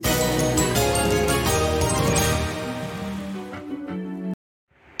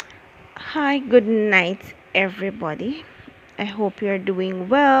Hi, good night, everybody. I hope you're doing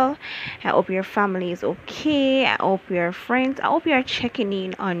well. I hope your family is okay. I hope your friends, I hope you're checking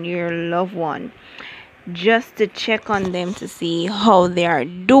in on your loved one just to check on them to see how they are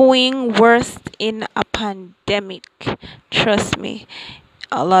doing. Worst in a pandemic. Trust me,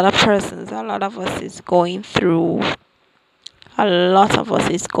 a lot of us is going through. A lot of us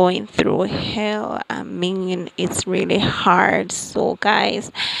is going through hell. I mean, it's really hard. So,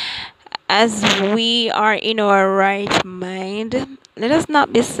 guys, as we are in our right mind, let us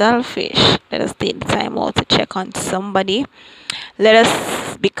not be selfish. Let us take the time out to check on somebody. Let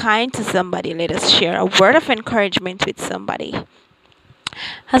us be kind to somebody. Let us share a word of encouragement with somebody.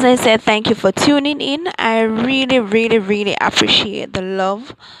 As I said, thank you for tuning in. I really, really, really appreciate the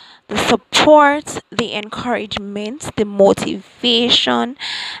love, the support, the encouragement, the motivation.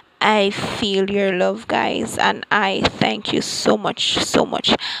 I feel your love, guys, and I thank you so much, so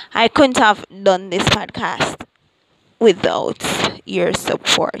much. I couldn't have done this podcast without your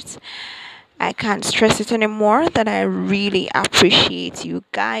support. I can't stress it anymore that I really appreciate you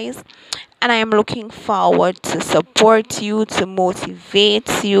guys, and I am looking forward to support you, to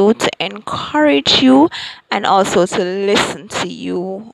motivate you, to encourage you, and also to listen to you